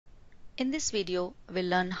In this video, we'll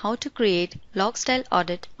learn how to create log style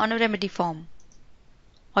audit on a remedy form.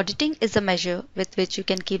 Auditing is a measure with which you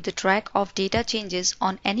can keep the track of data changes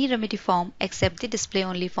on any remedy form except the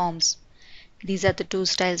display-only forms. These are the two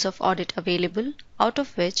styles of audit available, out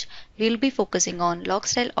of which we'll be focusing on log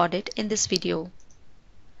style audit in this video.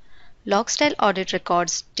 Log style audit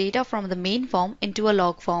records data from the main form into a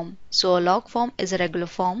log form. So a log form is a regular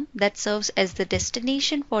form that serves as the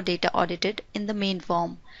destination for data audited in the main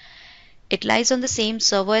form. It lies on the same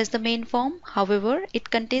server as the main form. However, it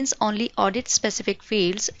contains only audit-specific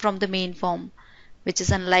fields from the main form, which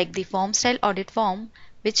is unlike the form style audit form,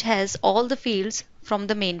 which has all the fields from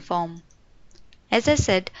the main form. As I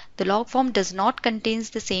said, the log form does not contain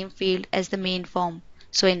the same field as the main form.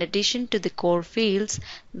 So in addition to the core fields,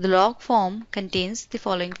 the log form contains the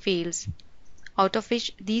following fields, out of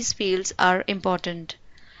which these fields are important.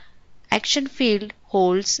 Action field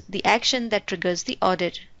holds the action that triggers the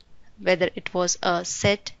audit, whether it was a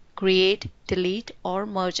set, create, delete, or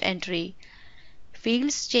merge entry.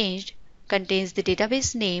 Fields changed contains the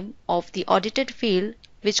database name of the audited field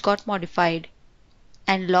which got modified,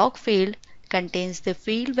 and log field contains the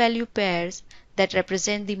field value pairs that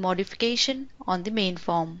represent the modification on the main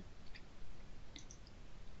form.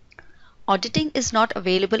 Auditing is not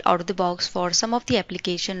available out of the box for some of the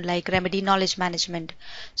applications like Remedy Knowledge Management.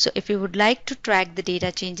 So if you would like to track the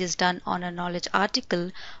data changes done on a knowledge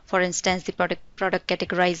article, for instance the product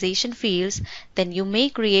categorization fields, then you may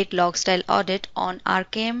create log style audit on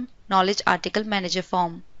RKM Knowledge Article Manager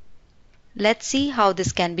form. Let's see how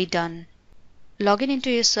this can be done. Log in into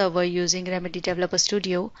your server using Remedy Developer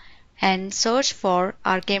Studio and search for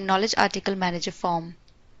RKM Knowledge Article Manager form.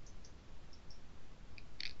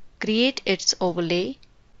 Create its overlay,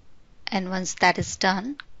 and once that is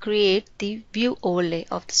done, create the view overlay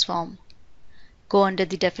of this form. Go under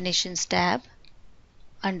the Definitions tab,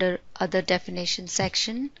 under Other Definitions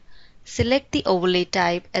section, select the overlay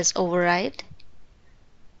type as Override.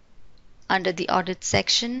 Under the Audit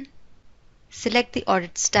section, select the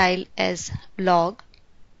audit style as Log,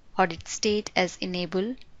 audit state as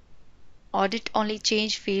Enable, audit only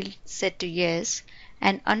change field set to Yes,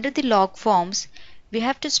 and under the log forms, we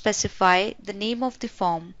have to specify the name of the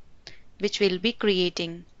form which we'll be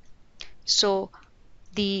creating. So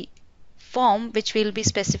the form which we'll be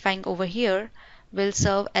specifying over here will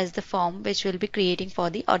serve as the form which we'll be creating for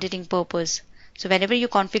the auditing purpose. So whenever you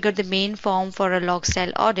configure the main form for a log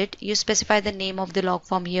style audit, you specify the name of the log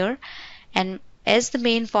form here, and as the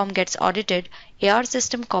main form gets audited, AR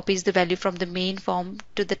system copies the value from the main form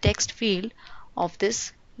to the text field of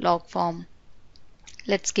this log form.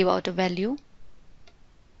 Let's give out a value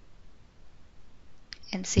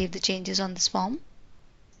and save the changes on this form.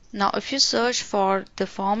 Now if you search for the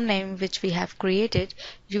form name which we have created,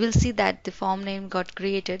 you will see that the form name got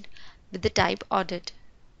created with the type audit.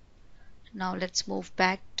 Now let's move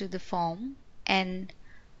back to the form, and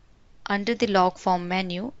under the log form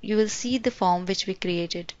menu you will see the form which we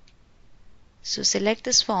created. So select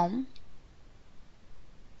this form,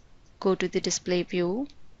 go to the display view.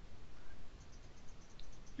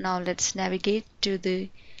 Now let's navigate to the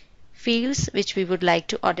fields which we would like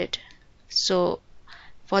to audit. So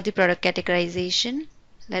for the product categorization,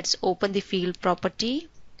 let's open the field property,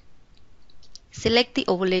 select the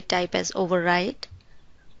overlay type as Override,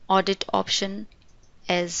 audit option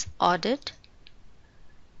as Audit.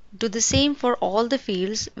 Do the same for all the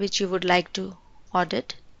fields which you would like to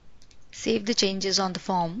audit. Save the changes on the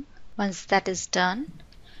form. Once that is done,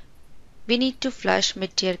 we need to flush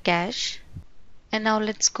mid-tier cache. And now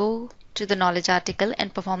let's go to the knowledge article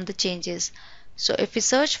and perform the changes. So if we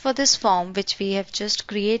search for this form which we have just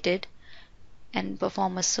created and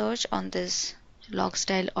perform a search on this log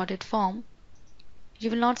style audit form, you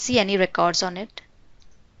will not see any records on it.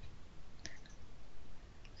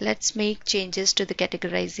 Let's make changes to the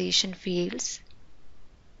categorization fields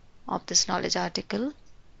of this knowledge article.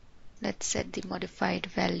 Let's set the modified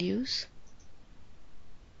values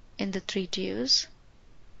in the 3 tiers.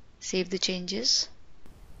 Save the changes.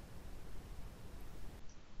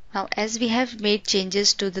 Now as we have made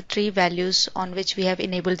changes to the 3 values on which we have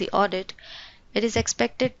enabled the audit, it is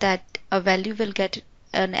expected that a value will get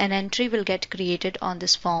an entry will get created on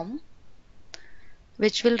this form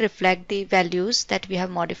which will reflect the values that we have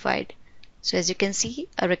modified. So as you can see,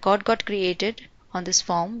 a record got created on this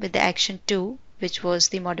form with the action 2, which was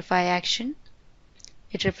the modify action.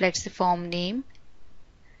 It reflects the form name,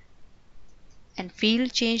 and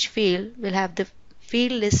field change field will have the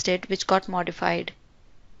field listed which got modified.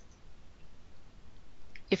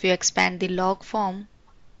 If you expand the log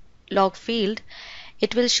field,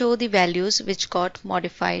 it will show the values which got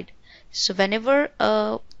modified. So whenever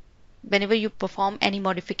a whenever you perform any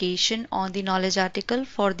modification on the knowledge article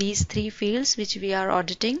for these three fields which we are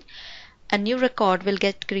auditing, a new record will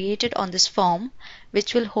get created on this form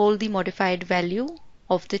which will hold the modified value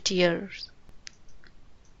of the tiers.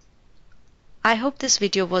 I hope this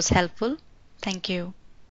video was helpful. Thank you.